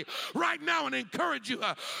somebody right now and encourage you?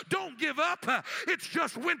 Don't give up. It's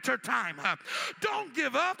just winter time. Don't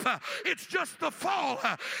give up. It's just the fall.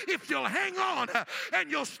 If you'll hang on and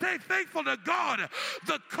you'll stay faithful to God,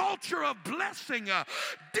 the culture of blessing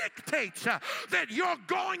dictates that you're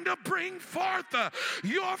going to bring forth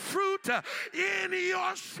your fruit in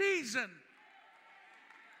your season.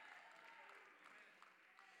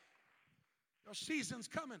 Your season's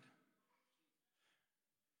coming.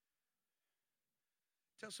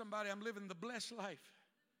 Tell somebody, I'm living the blessed life.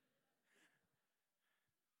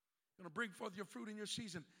 Going to bring forth your fruit in your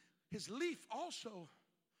season. His leaf also.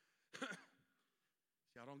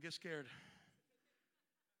 Y'all don't get scared.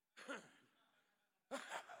 You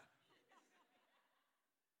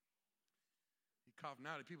cough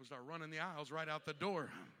now that people start running the aisles right out the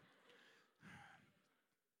door.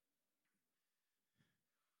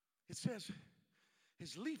 It says,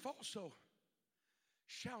 his leaf also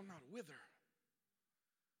shall not wither.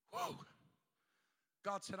 Whoa.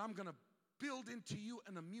 God said, I'm going to build into you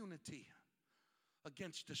an immunity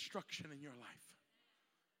against destruction in your life.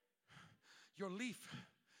 Your leaf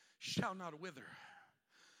shall not wither.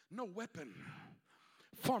 No weapon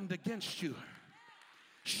formed against you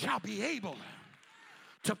shall be able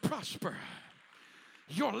to prosper.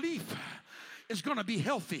 Your leaf is going to be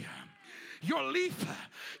healthy. Your leaf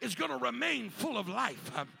is going to remain full of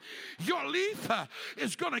life. Your leaf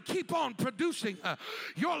is going to keep on producing.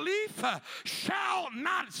 Your leaf shall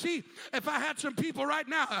not. See, if I had some people right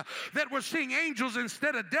now that were seeing angels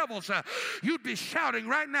instead of devils, you'd be shouting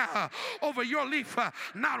right now over your leaf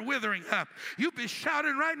not withering. You'd be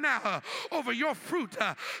shouting right now over your fruit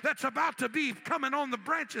that's about to be coming on the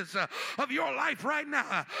branches of your life right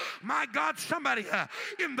now. My God, somebody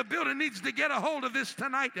in the building needs to get a hold of this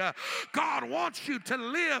tonight. God wants you to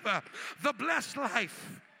live the blessed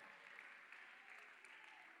life.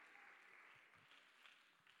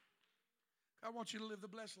 God wants you to live the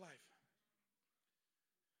blessed life.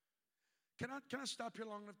 Can I stop here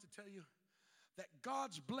long enough to tell you that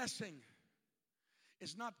God's blessing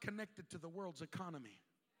is not connected to the world's economy.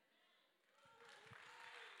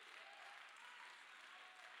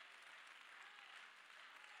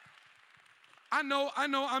 I know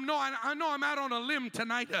I'm out on a limb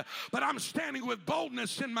tonight, but I'm standing with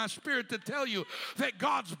boldness in my spirit to tell you that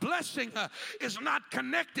God's blessing is not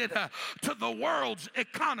connected to the world's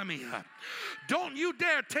economy. Don't you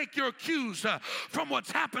dare take your cues from what's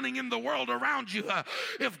happening in the world around you.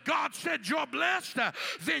 If God said you're blessed,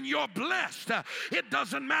 then you're blessed. It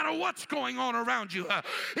doesn't matter what's going on around you.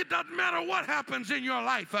 It doesn't matter what happens in your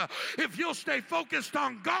life. If you'll stay focused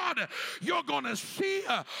on God, you're going to see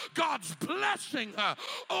God's blessing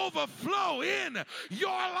overflow in your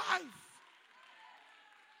life.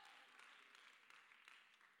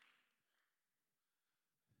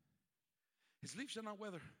 His leaf shall not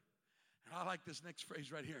wither. And I like this next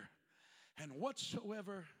phrase right here. And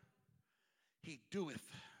whatsoever he doeth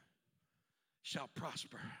shall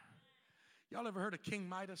prosper. Y'all ever heard of King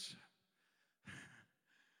Midas?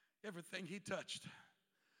 Everything he touched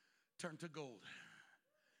turned to gold.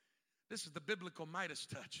 This is the biblical Midas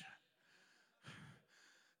touch.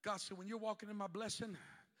 God said, when you're walking in my blessing,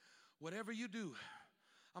 whatever you do,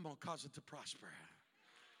 I'm going to cause it to prosper.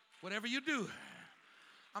 Whatever you do,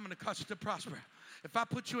 I'm going to cause you to prosper. If I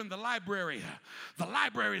put you in the library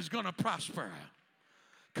is going to prosper.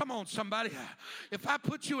 Come on, somebody. If I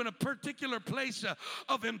put you in a particular place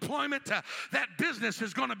of employment, that business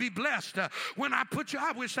is going to be blessed. When I put you,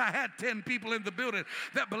 I wish I had 10 people in the building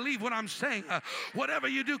that believe what I'm saying. Whatever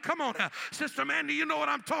you do, come on. Sister Mandy, you know what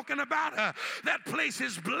I'm talking about. That place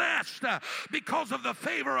is blessed because of the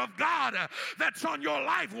favor of God that's on your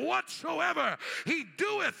life. Whatsoever he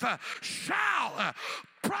doeth shall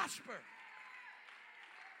prosper.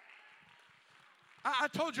 I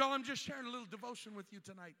told y'all I'm just sharing a little devotion with you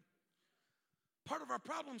tonight. Part of our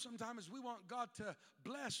problem sometimes is we want God to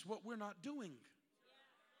bless what we're not doing.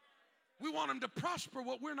 We want him to prosper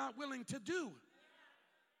what we're not willing to do.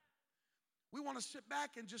 We want to sit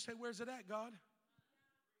back and just say, where's it at, God?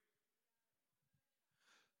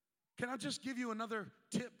 Can I just give you another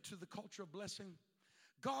tip to the culture of blessing?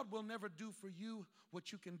 God will never do for you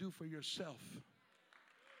what you can do for yourself.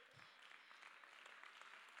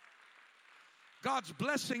 God's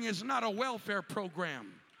blessing is not a welfare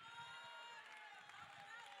program.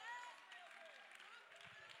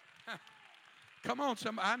 Come on,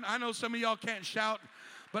 I know some of y'all can't shout,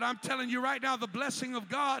 but I'm telling you right now, the blessing of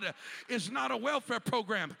God is not a welfare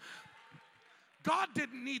program. God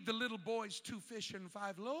didn't need the little boys 2 fish and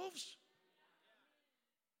 5 loaves.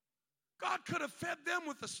 God could have fed them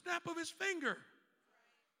with the snap of his finger.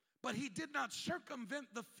 But he did not circumvent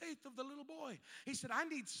the faith of the little boy. He said, I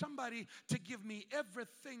need somebody to give me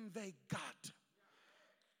everything they got.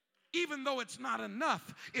 Even though it's not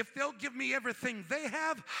enough, if they'll give me everything they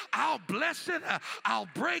have, I'll bless it, I'll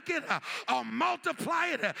break it, I'll multiply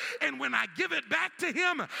it, and when I give it back to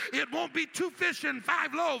him, it won't be 2 fish and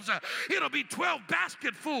 5 loaves, it'll be 12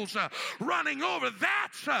 basketfuls running over.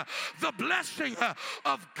 That's the blessing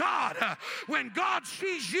of God. When God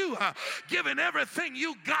sees you giving everything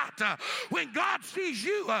you got, when God sees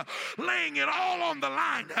you laying it all on the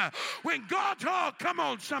line, when God, oh, come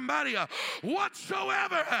on somebody,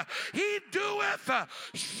 whatsoever he doeth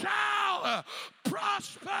shall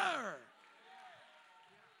prosper.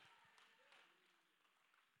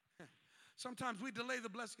 Sometimes we delay the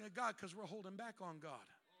blessing of God because we're holding back on God.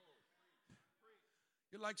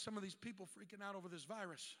 You're like some of these people freaking out over this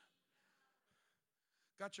virus.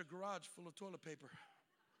 Got your garage full of toilet paper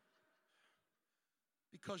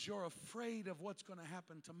because you're afraid of what's going to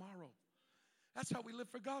happen tomorrow. That's how we live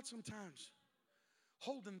for God sometimes,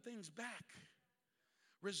 holding things back.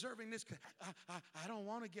 Reserving this, I don't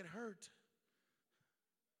want to get hurt.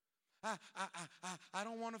 I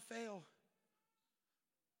don't want to fail.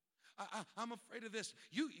 I'm afraid of this.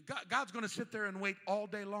 God's going to sit there and wait all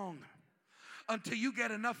day long until you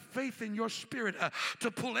get enough faith in your spirit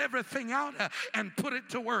to pull everything out and put it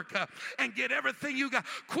to work and get everything you got.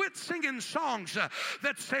 Quit singing songs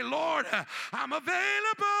that say, Lord, I'm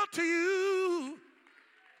available to you.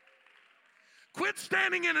 Quit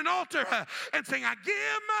standing in an altar and saying, I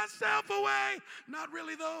give myself away. Not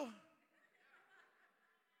really, though.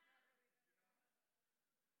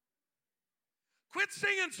 Quit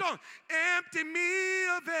singing songs. Empty me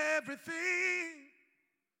of everything.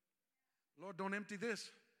 Lord, don't empty this.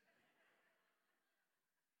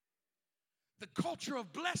 The culture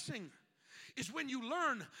of blessing is when you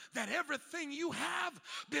learn that everything you have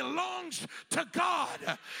belongs to God.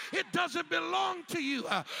 It doesn't belong to you.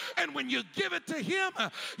 And when you give it to him,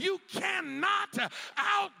 you cannot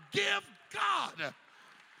outgive God.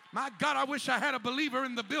 My God, I wish I had a believer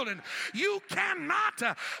in the building. You cannot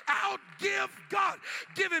outgive God.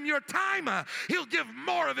 Give him your time, he'll give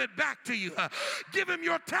more of it back to you. Give him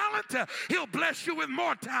your talent, he'll bless you with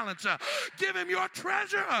more talents. Give him your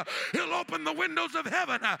treasure, he'll open the windows of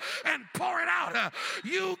heaven and pour it out.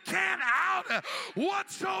 You can out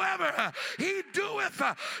whatsoever he doeth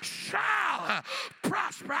shall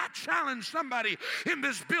prosper. I challenge somebody in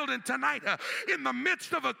this building tonight, in the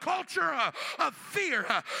midst of a culture of fear,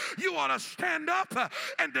 you ought to stand up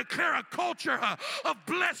and declare a culture of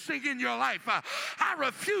blessing in your life. I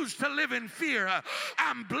refuse to live in fear.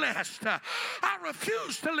 I'm blessed. I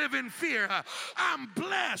refuse to live in fear. I'm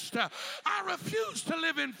blessed. I refuse to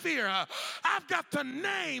live in fear. I've got the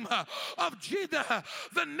name of Jesus.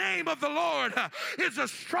 The name of the Lord is a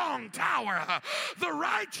strong tower. The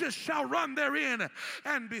righteous shall run therein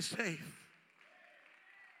and be safe.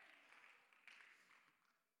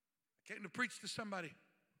 I came to preach to somebody.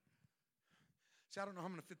 See, I don't know how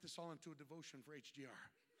I'm going to fit this all into a devotion for HGR.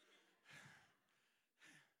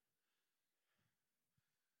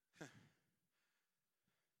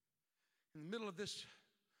 In the middle of this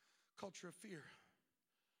culture of fear,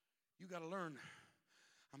 you got to learn,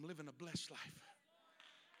 I'm living a blessed life.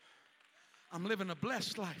 I'm living a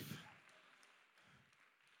blessed life.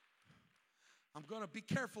 I'm going to be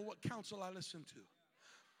careful what counsel I listen to.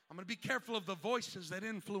 I'm going to be careful of the voices that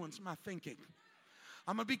influence my thinking.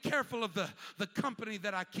 I'm going to be careful of the company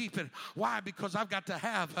that I keep. And why? Because I've got to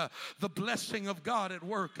have the blessing of God at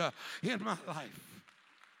work in my life.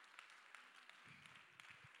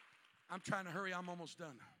 I'm trying to hurry. I'm almost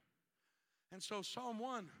done. And so Psalm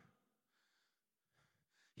 1,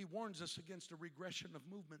 he warns us against a regression of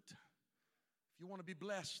movement. If you want to be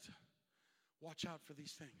blessed, watch out for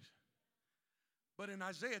these things. But in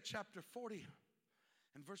Isaiah chapter 40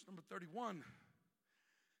 and verse number 31,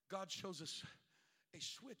 God shows us a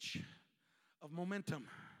switch of momentum.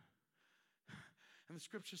 And the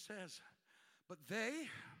scripture says, but they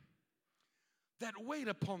that wait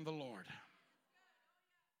upon the Lord.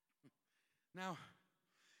 Now,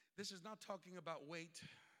 this is not talking about wait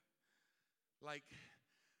like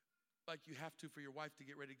you have to for your wife to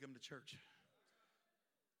get ready to come to church.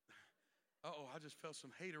 Uh-oh, I just felt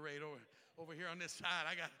some haterade over here on this side.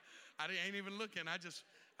 I ain't even looking. I just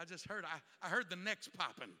heard. I heard the necks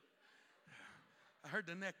popping. I heard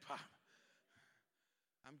the neck pop.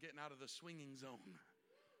 I'm getting out of the swinging zone.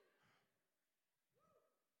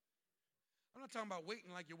 I'm not talking about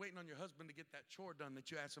waiting like you're waiting on your husband to get that chore done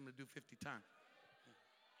that you asked him to do 50 times.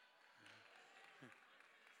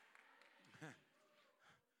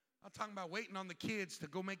 I'm talking about waiting on the kids to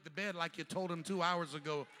go make the bed like you told them 2 hours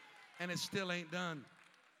ago and it still ain't done.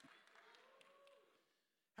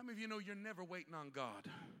 How many of you know you're never waiting on God?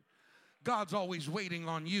 God's always waiting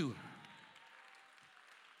on you.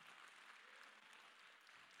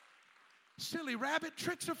 Silly rabbit,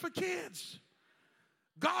 tricks are for kids.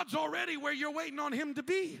 God's already where you're waiting on him to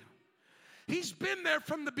be. He's been there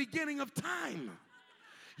from the beginning of time.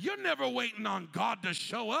 You're never waiting on God to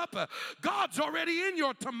show up. God's already in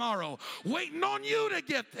your tomorrow, waiting on you to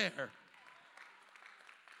get there.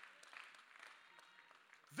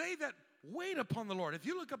 They that wait upon the Lord. If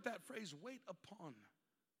you look up that phrase, wait upon,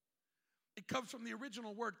 it comes from the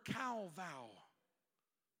original word kalvao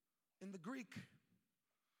in the Greek.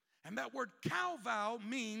 And that word kalvao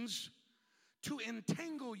means to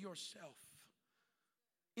entangle yourself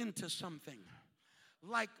into something,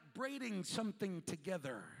 like braiding something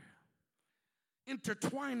together,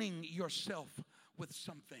 intertwining yourself with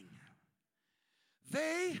something.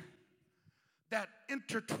 They that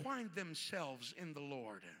intertwine themselves in the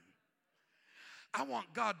Lord. I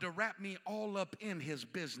want God to wrap me all up in his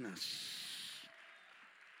business.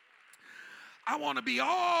 I want to be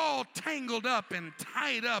all tangled up and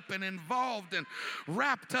tied up and involved and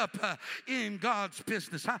wrapped up in God's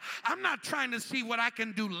business. I'm not trying to see what I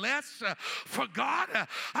can do less for God.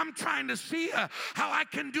 I'm trying to see how I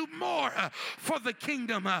can do more for the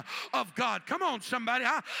kingdom of God. Come on, somebody.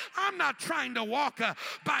 I'm not trying to walk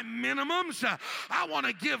by minimums. I want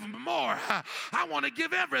to give more. I want to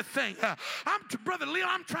give everything. Brother Leo,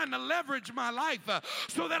 I'm trying to leverage my life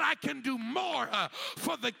so that I can do more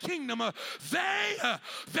for the kingdom. They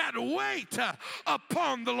that wait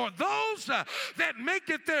upon the Lord, those that make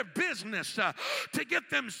it their business to get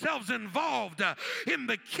themselves involved in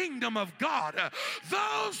the kingdom of God,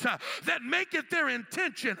 those that make it their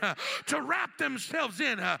intention to wrap themselves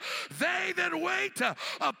in, they that wait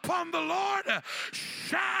upon the Lord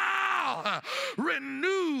shall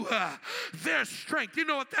renew their strength. You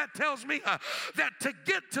know what that tells me? That to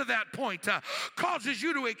get to that point causes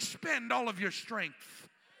you to expend all of your strength.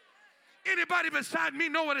 Anybody beside me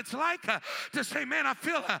know what it's like to say, man, I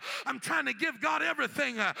feel I'm trying to give God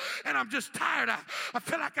everything and I'm just tired. I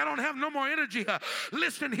feel like I don't have no more energy.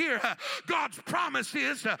 Listen here, God's promise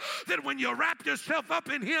is that when you wrap yourself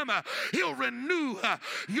up in him, he'll renew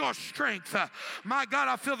your strength. My God,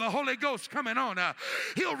 I feel the Holy Ghost coming on.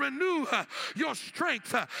 He'll renew your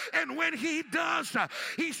strength. And when he does,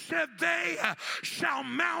 he said they shall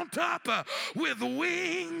mount up with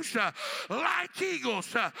wings like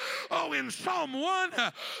eagles. In Psalm 1,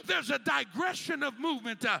 there's a digression of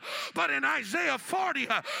movement, but in Isaiah 40,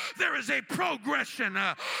 there is a progression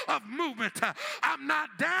of movement. I'm not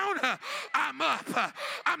down, I'm up.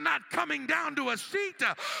 I'm not coming down to a seat,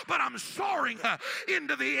 but I'm soaring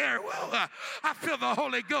into the air. Well, I feel the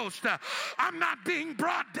Holy Ghost. I'm not being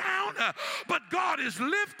brought down, but God is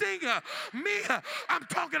lifting me. I'm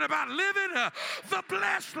talking about living the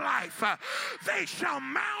blessed life. They shall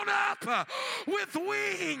mount up with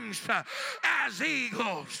wings as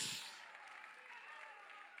eagles.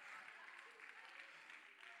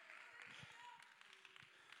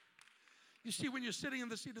 You see, when you're sitting in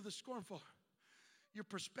the seat of the scornful, your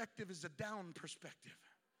perspective is a down perspective.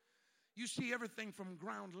 You see everything from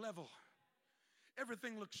ground level.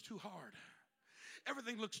 Everything looks too hard.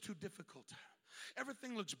 Everything looks too difficult.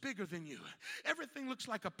 Everything looks bigger than you. Everything looks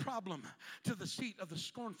like a problem to the seat of the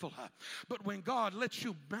scornful. But when God lets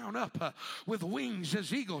you mount up with wings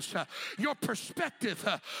as eagles, your perspective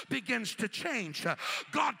begins to change.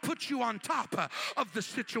 God puts you on top of the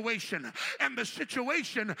situation, and the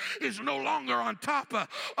situation is no longer on top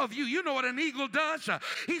of you. You know what an eagle does?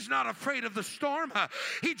 He's not afraid of the storm.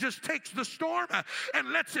 He just takes the storm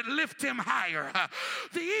and lets it lift him higher.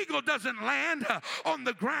 The eagle doesn't land on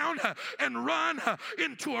the ground and run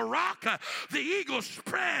into a rock. The eagle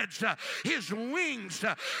spreads his wings.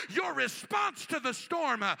 Your response to the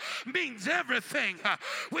storm means everything.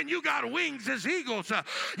 When you got wings as eagles,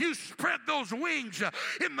 you spread those wings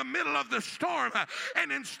in the middle of the storm,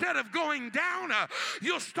 and instead of going down,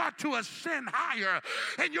 you'll start to ascend higher,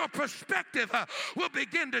 and your perspective will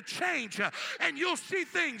begin to change, and you'll see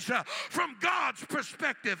things from God's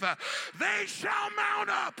perspective. They shall mount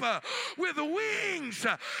up with wings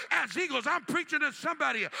as eagles. I'm preaching to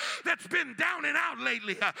somebody that's been down and out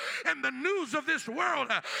lately, and the news of this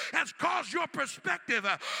world has caused your perspective.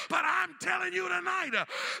 But I'm telling you tonight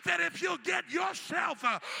that if you'll get yourself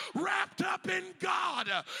wrapped up in God,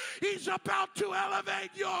 He's about to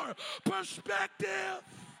elevate your perspective.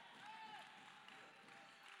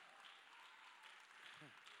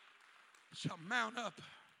 Shall mount up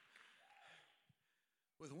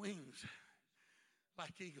with wings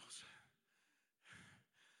like eagles.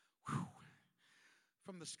 Whew.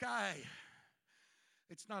 From the sky,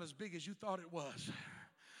 it's not as big as you thought it was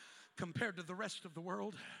compared to the rest of the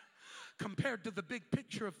world, compared to the big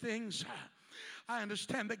picture of things. I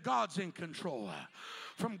understand that God's in control.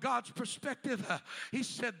 From God's perspective, He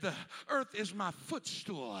said the earth is my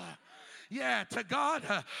footstool. Yeah, to God,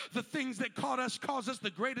 the things that cause us the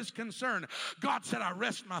greatest concern, God said, I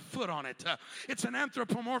rest my foot on it. It's an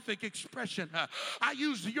anthropomorphic expression. I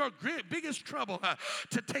use your biggest trouble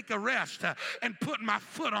to take a rest and put my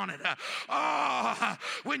foot on it.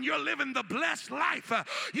 When you're living the blessed life,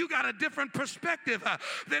 you got a different perspective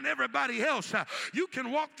than everybody else. You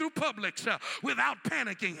can walk through Publix without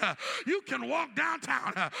panicking. You can walk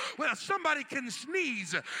downtown where somebody can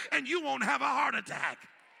sneeze and you won't have a heart attack.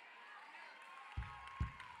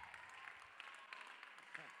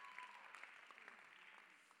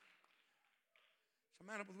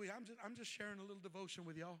 Mount up with wings. I'm just sharing a little devotion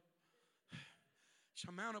with y'all.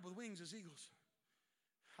 Shall mount up with wings as eagles.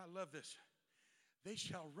 I love this. They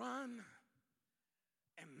shall run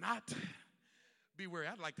and not be weary.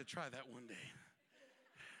 I'd like to try that one day.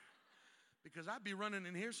 Because I'd be running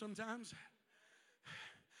in here sometimes.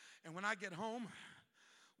 And when I get home,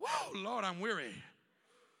 whoa, Lord, I'm weary.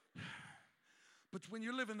 But when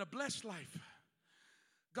you're living a blessed life,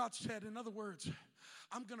 God said, in other words,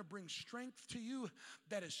 I'm going to bring strength to you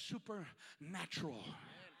that is supernatural.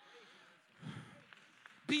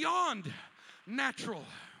 Beyond natural.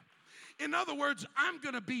 In other words, I'm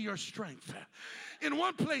going to be your strength. In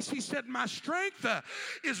one place, He said, my strength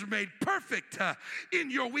is made perfect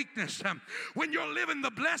in your weakness. When you're living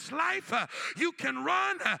the blessed life, you can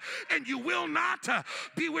run and you will not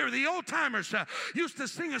be weary. The old timers used to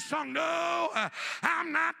sing a song, no,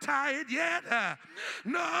 I'm not tired yet.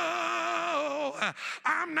 No,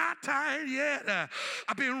 I'm not tired yet.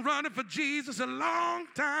 I've been running for Jesus a long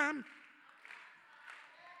time.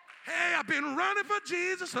 Hey, I've been running for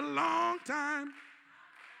Jesus a long time.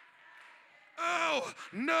 Oh,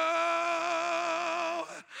 no,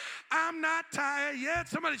 I'm not tired yet.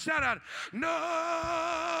 Somebody shout out, no,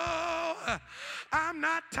 I'm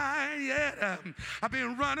not tired yet. I've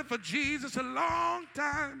been running for Jesus a long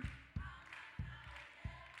time.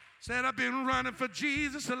 Said I've been running for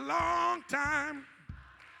Jesus a long time.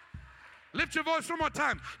 Lift your voice one more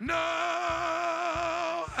time. No,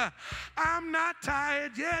 I'm not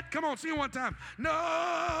tired yet. Come on, sing it one time.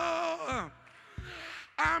 No,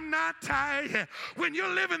 I'm not tired. When you're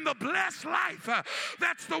living the blessed life,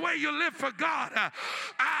 that's the way you live for God.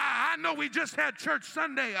 I know we just had church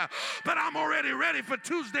Sunday, but I'm already ready for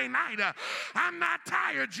Tuesday night. I'm not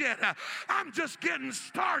tired yet. I'm just getting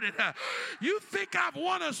started. You think I've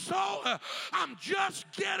won a soul? I'm just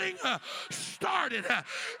getting started.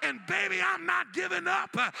 And baby, I'm not giving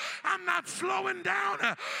up. I'm not slowing down.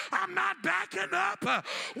 I'm not backing up.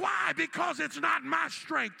 Why? Because it's not my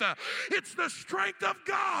strength. It's the strength of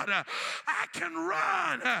God. I can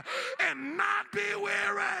run and not be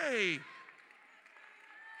weary.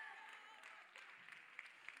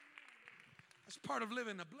 That's part of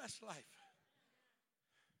living a blessed life.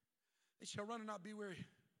 They shall run and not be weary.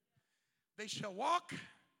 They shall walk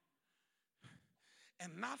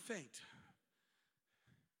and not faint.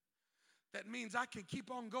 That means I can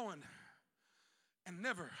keep on going and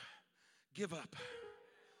never give up.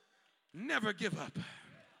 Never give up.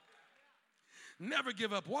 Never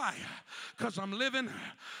give up. Why? Because I'm living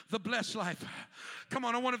the blessed life. Come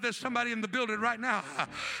on, I wonder if there's somebody in the building right now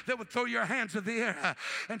that would throw your hands in the air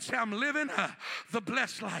and say, I'm living the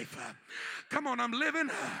blessed life. Come on, I'm living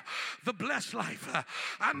the blessed life.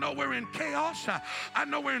 I know we're in chaos. I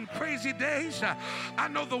know we're in crazy days. I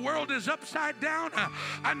know the world is upside down.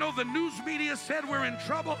 I know the news media said we're in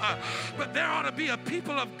trouble. But there ought to be a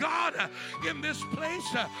people of God in this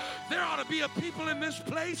place. There ought to be a people in this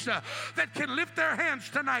place that can lift their hands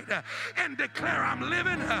tonight and declare, I'm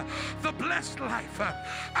living the blessed life.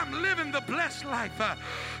 I'm living the blessed life.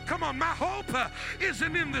 Come on, my hope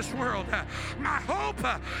isn't in this world. My hope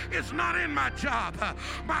is not in my job.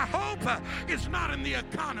 My hope is not in the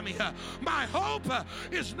economy. My hope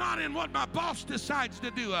is not in what my boss decides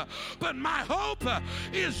to do. But my hope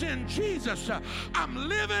is in Jesus. I'm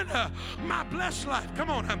living my blessed life. Come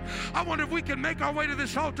on. I wonder if we can make our way to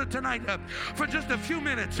this altar tonight for just a few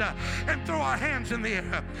minutes and throw our hands in the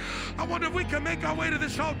air. I wonder if we can make our way to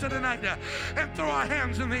this altar tonight and throw our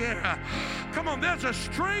hands in the air. Come on, there's a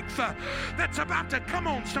strength that's about to come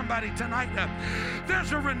on somebody tonight.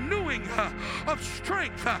 There's a renewing of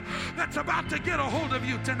strength that's about to get a hold of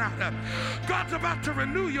you tonight. God's about to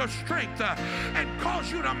renew your strength and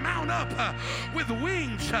cause you to mount up with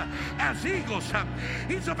wings as eagles.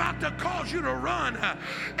 He's about to cause you to run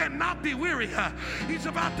and not be weary. He's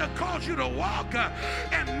about to cause you to walk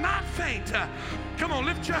and not faint. Come on,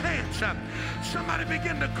 lift your hands. Somebody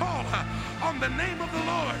begin to call on the name of the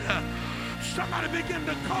Lord. Somebody begin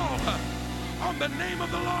to call on the name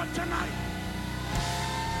of the Lord tonight.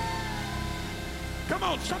 Come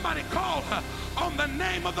on, somebody call on the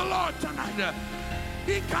name of the Lord tonight.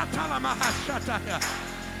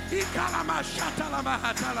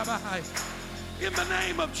 In the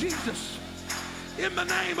name of Jesus. In the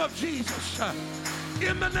name of Jesus.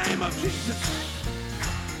 In the name of Jesus.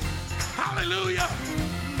 Hallelujah.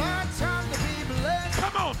 My time to be blessed.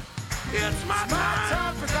 Come on. It's my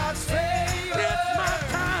time for God's favor. It's my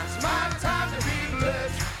time. It's my time to be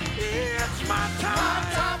blessed. It's my time. My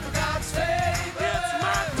time for God's favor. It's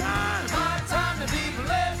my time. My time to be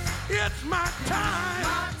blessed. It's my time.